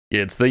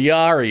 It's the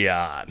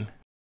Yarion.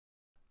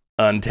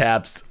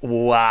 Untaps.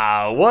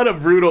 Wow, what a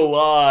brutal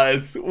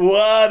loss.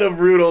 What a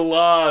brutal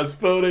loss.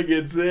 Pona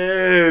gets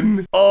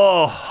in.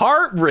 Oh,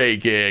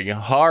 heartbreaking.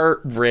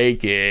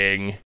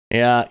 Heartbreaking.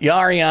 Yeah,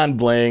 Yarion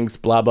blinks,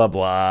 blah, blah,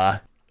 blah.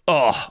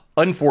 Oh,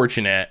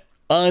 unfortunate.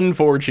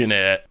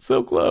 Unfortunate.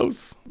 So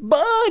close.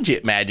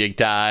 Budget magic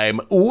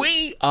time.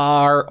 We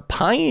are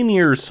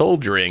Pioneer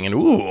Soldiering, and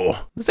ooh,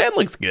 this hand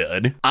looks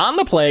good. On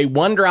the play,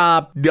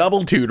 1-drop,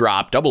 double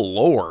 2-drop, double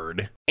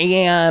Lord,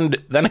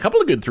 and then a couple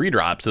of good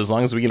 3-drops as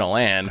long as we get a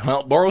land.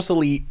 Well, Boros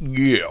Elite,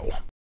 go.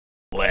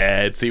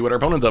 Let's see what our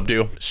opponent's up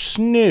to.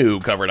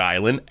 Snow-covered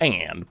island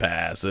and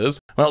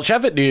passes. Well,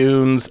 Sheffet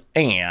Dunes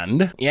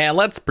and, yeah,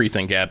 let's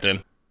Precinct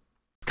Captain.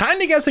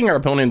 Kind of guessing our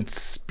opponent's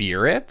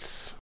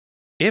spirits.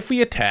 If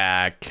we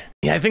attack,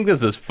 yeah, I think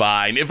this is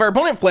fine. If our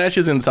opponent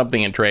flashes in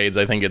something and trades,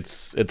 I think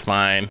it's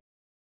fine.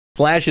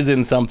 Flashes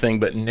in something,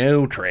 but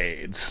no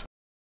trades.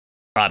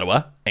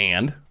 Ottawa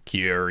and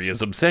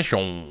Curious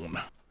Obsession.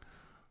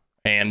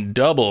 And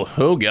double,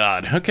 oh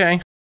god,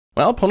 okay.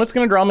 Well, opponent's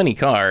gonna draw many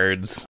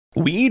cards.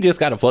 We just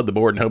gotta flood the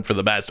board and hope for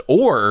the best.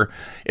 Or,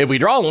 if we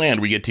draw land,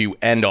 we get to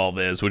end all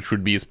this, which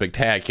would be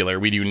spectacular.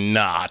 We do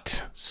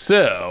not.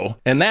 So,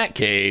 in that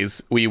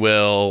case, we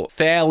will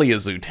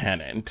Thalia's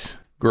Lieutenant.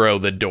 Grow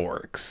the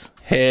Dorks.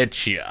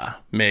 Hit ya.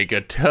 Make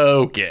a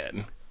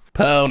token.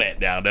 Opponent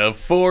down to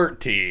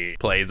 14.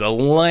 Plays a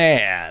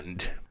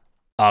land.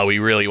 Oh, we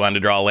really wanted to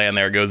draw a land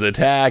there. Goes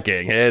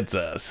attacking. Hits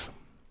us.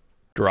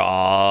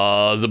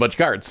 Draws a bunch of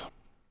cards.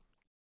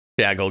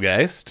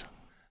 Shacklegeist.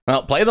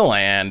 Well, play the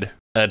land.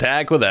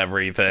 Attack with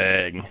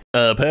everything.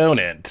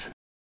 Opponent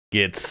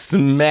gets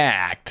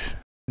smacked.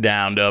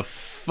 Down to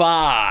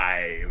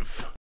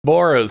 5.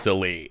 Boros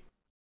Elite.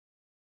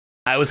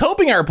 I was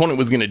hoping our opponent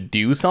was going to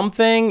do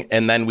something,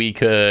 and then we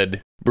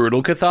could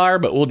Brutal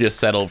Cathar, but we'll just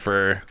settle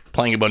for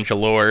playing a bunch of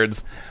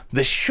Lords.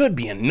 This should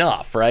be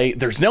enough, right?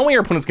 There's no way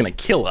our opponent's going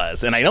to kill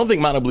us, and I don't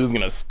think Mono Blue is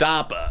going to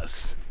stop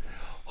us.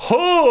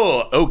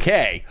 Oh,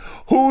 okay.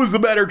 Who's the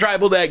better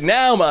tribal deck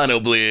now, Mono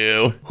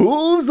Blue?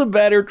 Who's the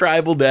better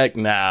tribal deck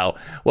now?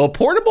 Well,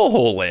 Portable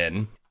Hole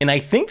in, and I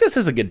think this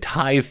is a good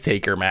Tithe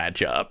Taker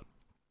matchup.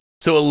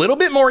 So a little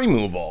bit more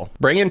removal.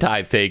 Bring in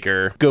Tithe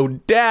Taker. Go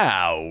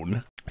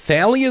down.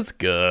 Thalia's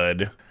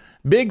good.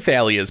 Big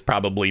Thalia's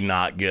probably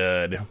not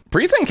good.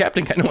 Precinct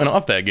Captain kind of went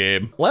off that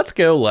game. Let's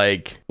go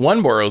like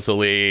 1 Boros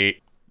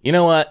Elite. You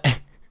know what?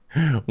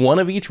 1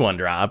 of each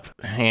 1-drop.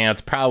 Yeah,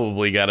 it's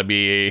probably got to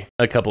be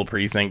a couple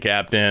Precinct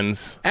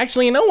Captains.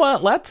 Actually, you know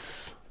what?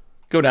 Let's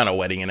go down a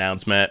wedding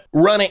announcement.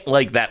 Run it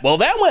like that. Well,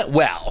 that went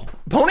well.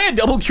 Opponent had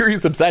double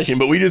Curious Obsession,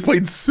 but we just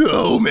played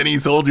so many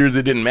soldiers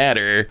it didn't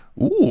matter.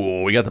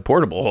 Ooh, we got the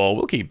Portable Hole.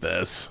 We'll keep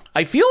this.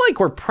 I feel like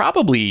we're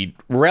probably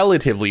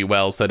relatively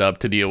well set up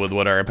to deal with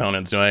what our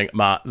opponent's doing.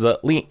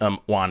 Mausoleum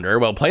Wanderer.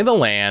 Well, play the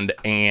land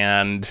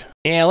and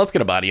yeah, let's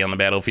get a body on the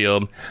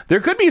battlefield. There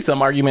could be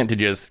some argument to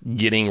just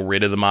getting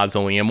rid of the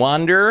Mausoleum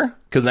Wanderer,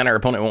 because then our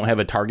opponent won't have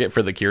a target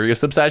for the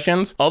Curious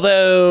Obsessions.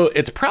 Although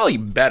it's probably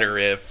better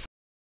if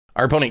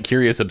our opponent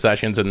Curious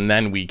Obsessions and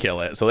then we kill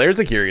it. So there's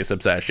a Curious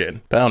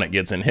Obsession. Opponent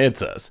gets and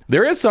hits us.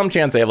 There is some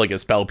chance they have like a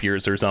Spell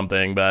Pierce or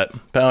something, but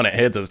opponent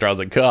hits us, draws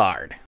a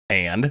card.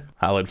 And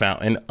Hallowed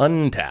Fountain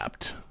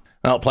untapped.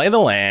 I'll play the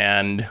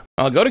land.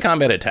 I'll go to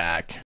combat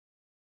attack.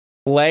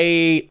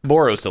 Play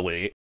Boros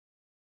Elite.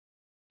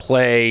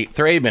 Play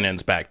Thraben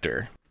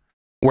Inspector.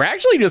 We're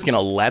actually just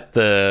gonna let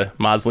the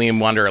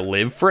Mausoleum Wanderer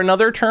live for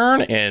another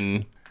turn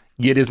and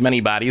get as many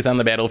bodies on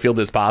the battlefield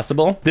as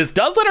possible. This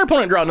does let our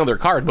opponent draw another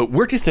card, but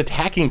we're just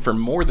attacking for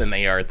more than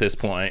they are at this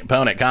point.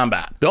 Opponent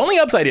combat. The only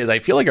upside is I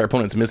feel like our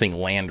opponent's missing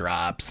land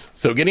drops.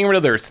 So getting rid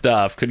of their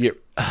stuff could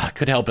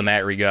help in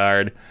that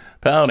regard.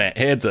 Opponent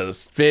hits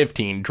us,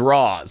 15,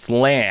 draws,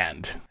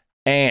 land,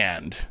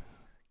 and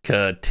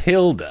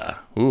Catilda.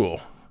 Ooh,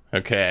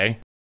 okay.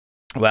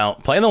 Well,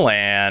 play the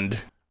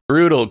land,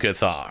 Brutal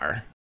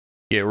Cathar,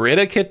 get rid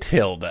of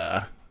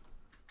Catilda,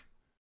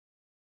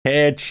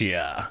 hit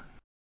ya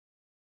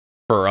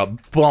for a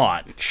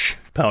bunch.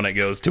 Opponent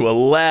goes to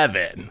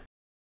 11.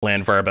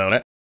 Land for our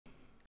opponent.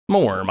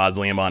 More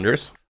Mausoleum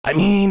Wanderers. I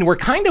mean, we're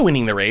kind of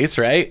winning the race,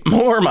 right?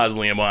 More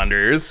Mausoleum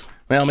Wanderers.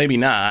 Well, maybe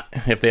not,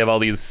 if they have all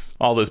this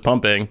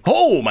pumping.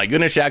 Oh my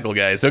goodness, Shackle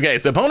guys. Okay,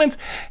 so opponent's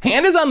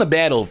hand is on the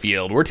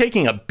battlefield. We're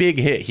taking a big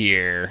hit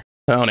here.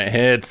 Opponent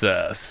hits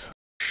us.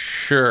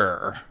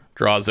 Sure.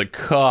 Draws a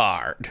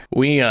card.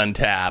 We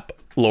untap.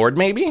 Lord,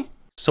 maybe?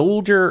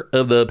 Soldier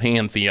of the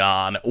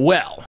Pantheon.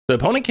 Well, the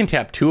opponent can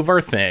tap 2 of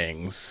our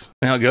things.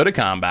 Now go to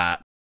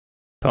combat.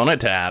 Opponent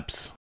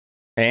taps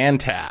and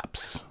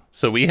taps.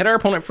 So we hit our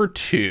opponent for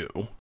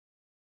 2.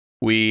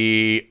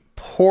 We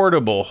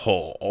portable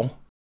hole.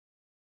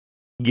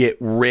 Get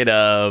rid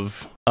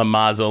of a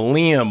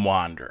Mausoleum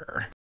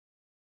Wanderer.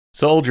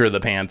 Soldier of the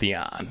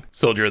Pantheon.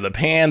 Soldier of the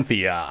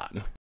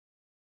Pantheon.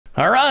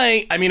 All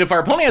right. I mean, if our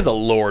opponent has a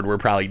Lord, we're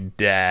probably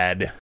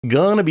dead.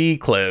 Gonna be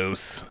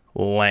close.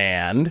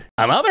 Land.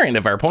 On the other hand,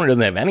 if our opponent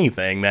doesn't have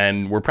anything,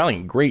 then we're probably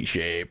in great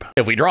shape.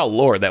 If we draw a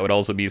Lord, that would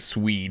also be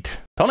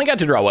sweet. Opponent got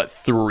to draw, what,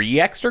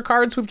 3 extra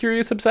cards with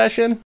Curious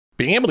Obsession?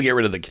 Being able to get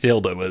rid of the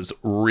Catilda was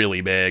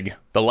really big.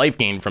 The life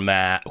gain from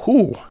that,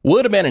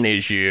 would have been an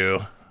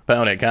issue.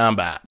 Opponent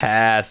combat.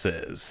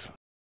 Passes.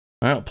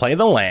 Well, play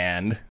the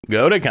land.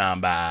 Go to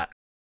combat.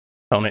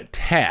 Opponent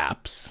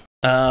taps.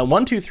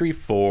 1, 2, 3,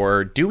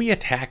 4. Do we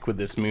attack with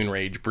this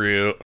Moonrage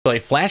Brute? Play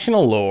Flash and a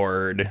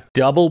Lord.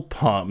 Double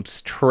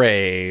pumps.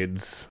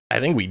 Trades. I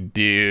think we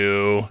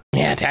do.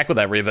 Yeah, attack with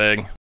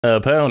everything.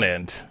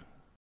 Opponent.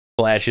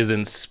 Flashes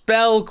and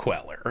Spell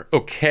Queller.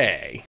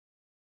 Okay.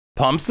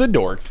 Pumps the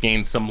Dorks.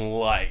 Gains some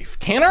life.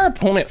 Can our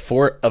opponent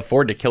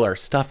afford to kill our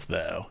stuff,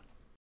 though?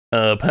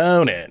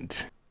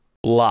 Opponent.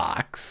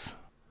 Blocks.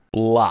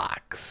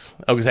 Blocks.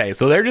 Okay,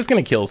 so they're just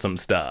gonna kill some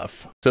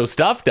stuff. So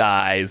stuff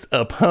dies,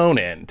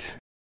 opponent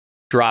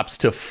drops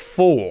to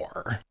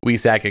 4. We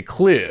sack a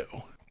clue.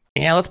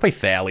 Yeah, let's play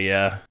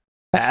Thalia.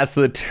 Pass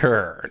the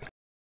turn.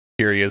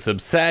 Curious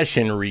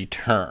Obsession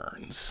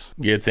returns.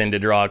 Gets in to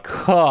draw a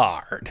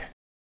card.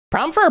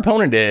 Problem for our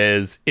opponent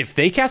is, if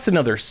they cast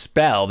another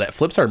spell that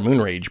flips our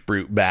Moonrage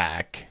Brute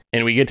back,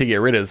 and we get to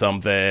get rid of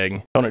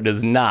something, opponent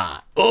does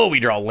not. Oh, we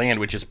draw land,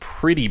 which is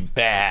pretty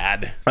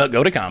bad.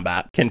 Go to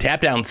combat. Can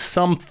tap down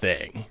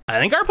something. I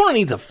think our opponent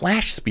needs a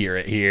Flash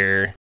Spirit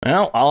here.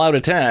 Well, all out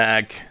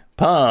attack.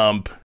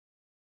 Pump.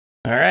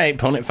 All right,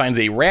 opponent finds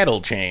a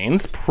Rattle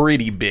Chains.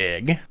 Pretty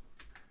big.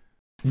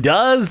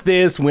 Does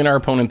this win our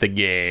opponent the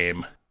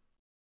game?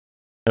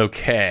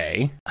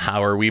 Okay.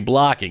 How are we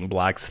blocking?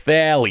 Blocks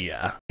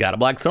Thalia. Gotta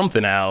block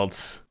something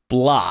else.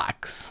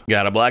 Blocks.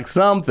 Gotta block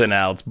something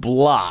else.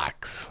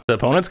 Blocks. The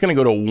opponent's gonna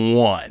go to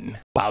 1.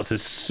 Wow, this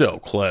is so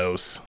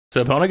close.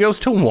 So opponent goes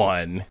to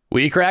 1.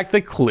 We crack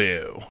the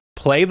clue.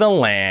 Play the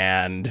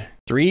land.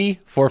 3,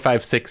 4,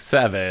 5, 6,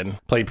 7.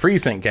 Play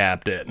Precinct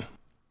Captain.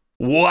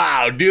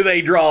 Wow, do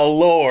they draw a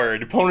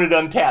Lord? Opponent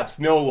untaps.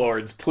 No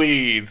Lords,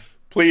 please.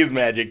 Please,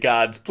 Magic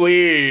Gods,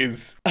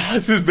 please.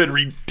 This has been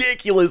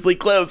ridiculously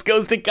close.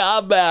 Goes to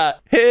combat.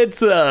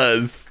 Hits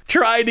us.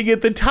 Trying to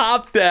get the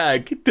top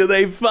deck. Do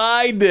they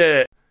find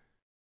it?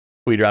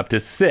 We drop to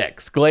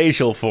 6.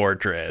 Glacial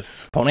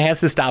Fortress. Opponent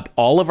has to stop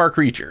all of our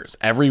creatures.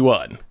 Every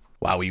one.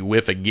 Wow, we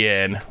whiff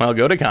again. Well,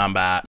 go to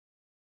combat.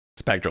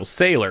 Spectral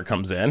Sailor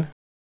comes in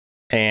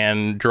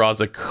and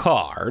draws a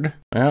card.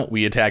 Well,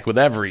 we attack with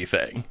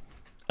everything.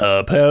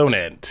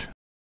 Opponent.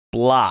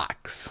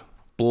 Blocks.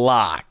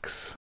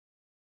 Blocks.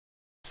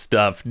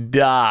 Stuff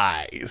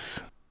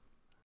dies.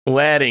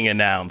 Wedding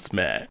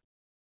announcement.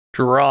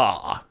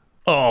 Draw.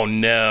 Oh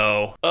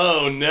no.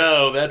 Oh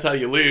no, that's how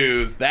you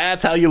lose.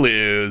 That's how you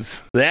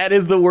lose. That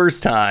is the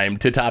worst time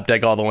to top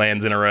deck all the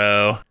lands in a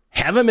row.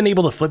 Haven't been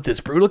able to flip this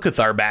Brutal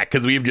Cathar back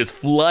because we've just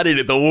flooded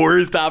at the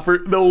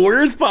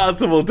worst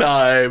possible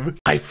time.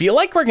 I feel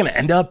like we're gonna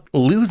end up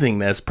losing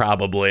this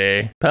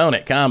probably.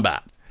 Opponent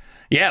combat.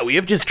 Yeah, we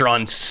have just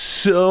drawn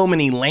so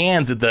many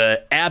lands at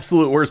the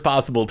absolute worst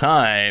possible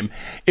time.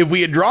 If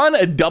we had drawn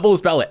a double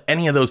spell at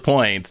any of those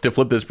points to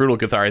flip this Brutal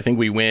Cathar, I think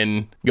we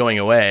win going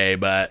away,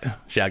 but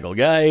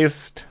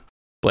Shacklegeist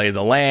plays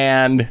a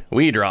land,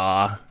 we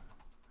draw.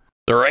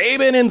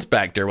 Thraben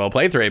Inspector, well,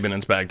 play Thraben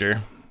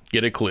Inspector,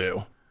 get a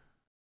clue.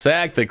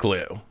 Sack the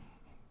clue.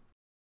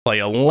 Play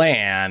a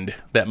land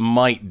that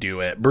might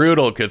do it,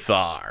 Brutal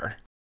Cathar.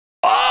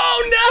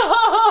 Oh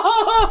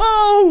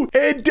no!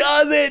 It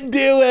doesn't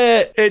do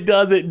it. It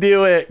doesn't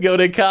do it. Go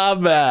to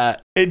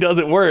combat. It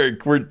doesn't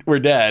work. We're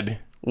dead.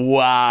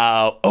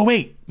 Wow. Oh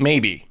wait,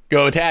 maybe.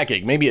 Go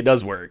attacking. Maybe it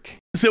does work.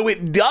 So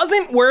it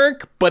doesn't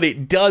work, but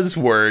it does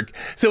work.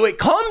 So it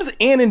comes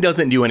in and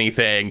doesn't do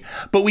anything,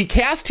 but we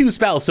cast 2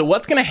 spells. So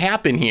what's gonna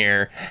happen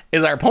here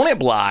is our opponent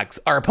blocks,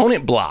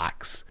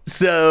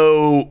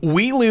 So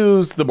we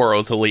lose the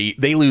Boros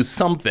Elite, they lose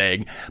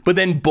something, but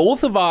then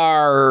both of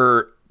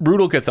our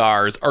Brutal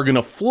Cathars are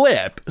gonna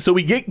flip, so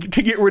we get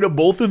to get rid of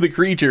both of the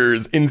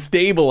creatures and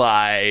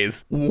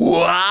stabilize.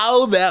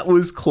 Wow, that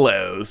was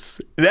close.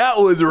 That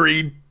was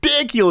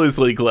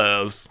ridiculously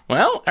close.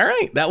 Well, all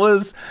right, that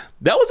was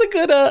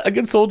a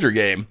good soldier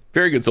game.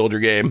 Very good soldier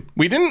game.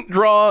 We didn't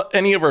draw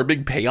any of our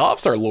big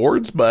payoffs, our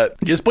lords, but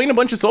just playing a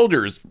bunch of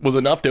soldiers was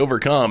enough to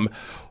overcome.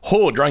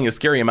 Drawing a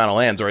scary amount of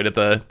lands right at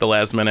the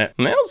last minute.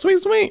 That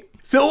was sweet.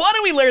 So what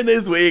did we learn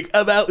this week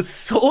about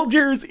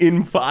soldiers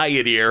in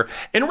Pioneer?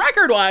 And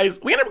record-wise,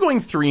 we ended up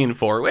going 3 and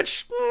 4,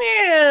 which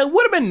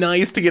would have been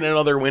nice to get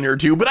another win or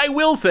 2. But I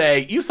will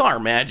say, you saw our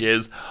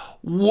matches.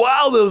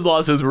 Wow, those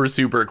losses were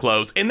super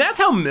close, and that's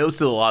how most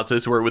of the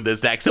losses were with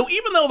this deck. So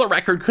even though the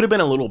record could have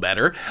been a little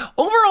better,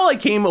 overall I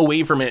came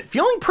away from it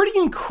feeling pretty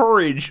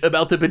encouraged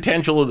about the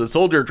potential of the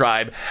Soldier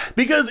tribe,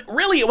 because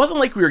really it wasn't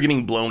like we were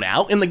getting blown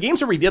out. In the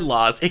games where we did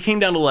lose, it came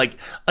down to like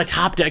a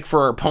top deck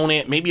for our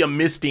opponent, maybe a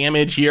missed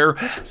damage here,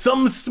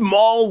 some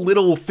small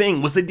little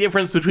thing was the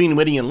difference between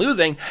winning and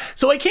losing.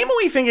 So I came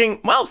away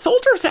thinking, wow,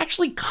 Soldiers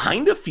actually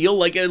kind of feel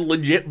like a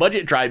legit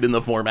budget tribe in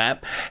the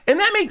format, and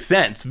that makes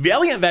sense.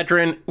 Valiant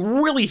Veteran,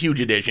 really huge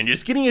addition.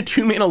 Just getting a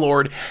 2-mana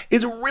Lord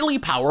is really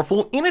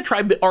powerful in a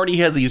tribe that already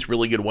has these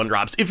really good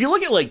 1-drops. If you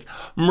look at like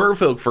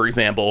Merfolk, for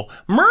example,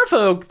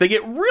 Merfolk, they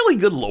get really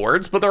good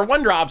Lords, but their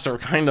 1-drops are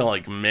kind of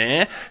like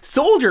meh.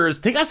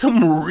 Soldiers, they got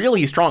some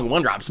really strong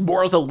 1-drops.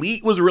 Boros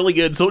Elite was really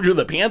good. Soldier of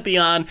the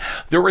Pantheon.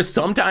 There were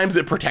some times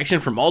that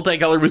protection from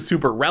multicolor was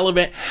super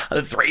relevant.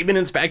 Thraben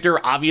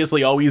Inspector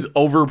obviously always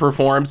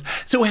overperforms.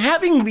 So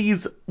having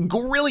these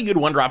really good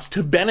 1-drops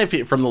to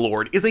benefit from the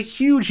Lord is a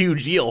huge,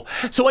 huge deal.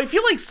 So I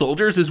feel like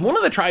Soldiers is one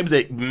of the tribes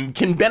that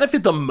can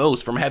benefit the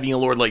most from having a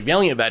Lord like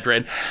Valiant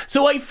Veteran.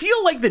 So I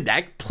feel like the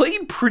deck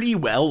played pretty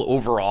well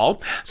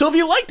overall. So if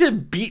you like to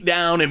beat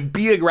down and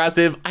be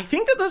aggressive, I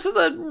think that this is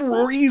a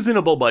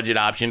reasonable budget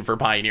option for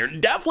Pioneer.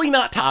 Definitely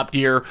not top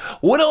tier.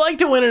 Would have liked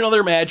to win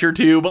another match or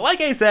two, but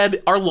like I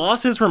said, our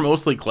losses were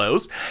mostly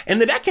close, and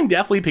the deck can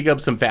definitely pick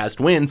up some fast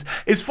wins.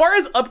 As far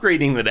as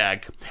upgrading the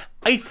deck,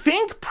 I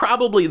think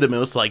probably the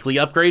most likely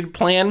upgrade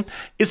plan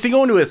is to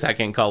go into a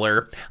second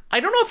color. I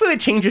don't know if it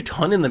would change a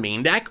ton in the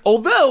main deck,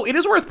 although it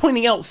is worth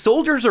pointing out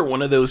Soldiers are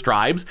one of those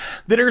tribes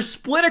that are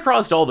split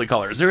across all the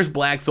colors. There's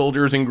black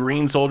soldiers and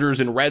green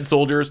soldiers and red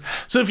soldiers.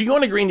 So if you go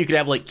into green, you could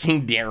have like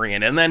King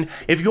Darien, and then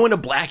if you go into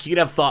black, you could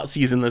have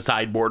Thoughtseize in the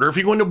sideboard, or if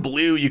you go into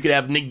blue, you could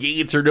have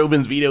Negates or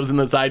Dovin's Vetoes in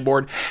the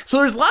sideboard. So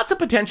there's lots of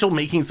potential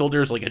making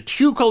Soldiers like a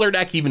 2-color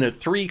deck, even a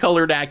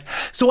 3-color deck.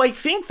 So I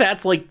think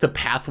that's like the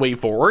pathway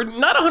forward.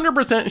 Not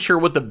 100% sure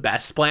what the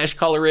best splash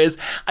color is.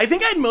 I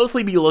think I'd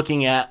mostly be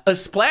looking at a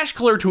splash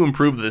color to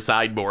improve the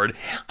sideboard.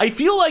 I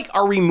feel like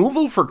our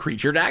removal for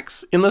creature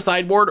decks in the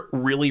sideboard,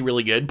 really,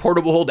 really good.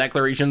 Portable Hole,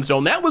 Declaration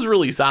Stone, that was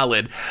really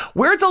solid.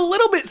 Where it's a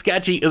little bit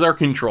sketchy is our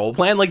control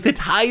plan, like the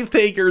Tithe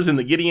Takers and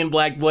the Gideon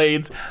Black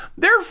Blades.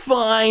 They're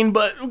fine,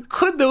 but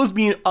could those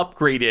be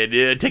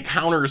upgraded to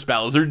counter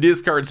spells or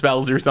discard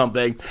spells or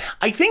something?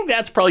 I think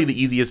that's probably the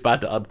easiest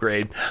spot to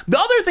upgrade. The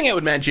other thing I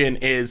would mention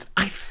is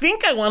I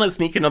think I want to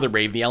sneak another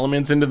Brave the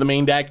Elements into the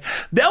main deck.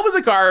 That was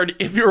a card,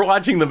 if you're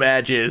watching the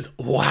matches,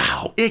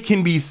 wow, it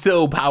can be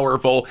so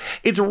powerful.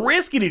 It's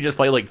risky to just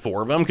play like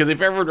 4 of them, because if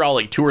you ever draw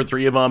like 2 or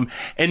 3 of them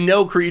and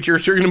no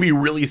creatures, you're going to be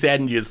really sad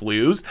and just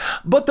lose.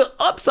 But the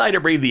upside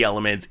of Brave the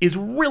Elements is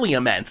really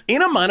immense.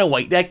 In a mono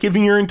white deck,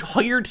 giving your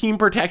entire team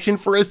protection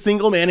for a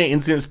single mana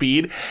instant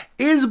speed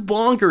is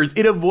bonkers.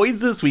 It avoids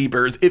the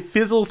sweepers, it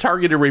fizzles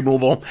targeted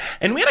removal,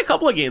 and we had a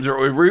couple of games where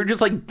we were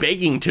just like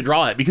begging to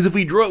draw it, because if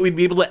we drew it, we'd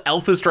be able to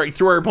Alpha Strike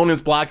through our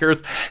opponent's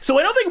blockers. So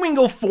I don't think we can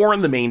go 4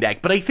 in the main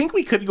deck, but I think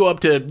we could go up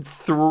to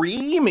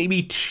 3,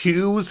 maybe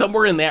 2,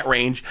 somewhere in that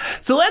range.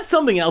 So that's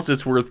something else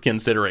that's worth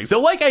considering. So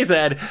like I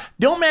said,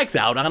 don't max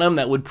out on them.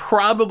 That would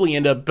probably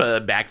end up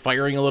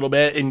backfiring a little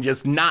bit and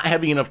just not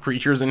having enough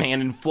creatures in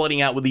hand and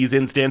flooding out with these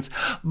instants.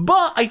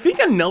 But I think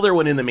another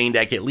one in the main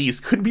deck at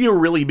least could be a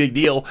really big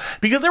deal,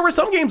 because there were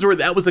some games where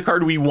that was the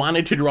card we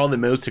wanted to draw the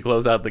most to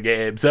close out the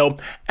game. So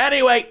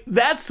anyway,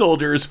 that's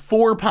Soldiers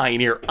for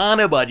Pioneer on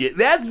a budget.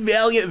 That's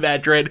Valiant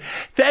Veteran.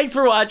 Thanks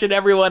for watching,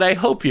 everyone. I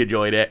hope you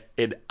enjoyed it,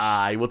 and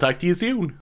I will talk to you soon.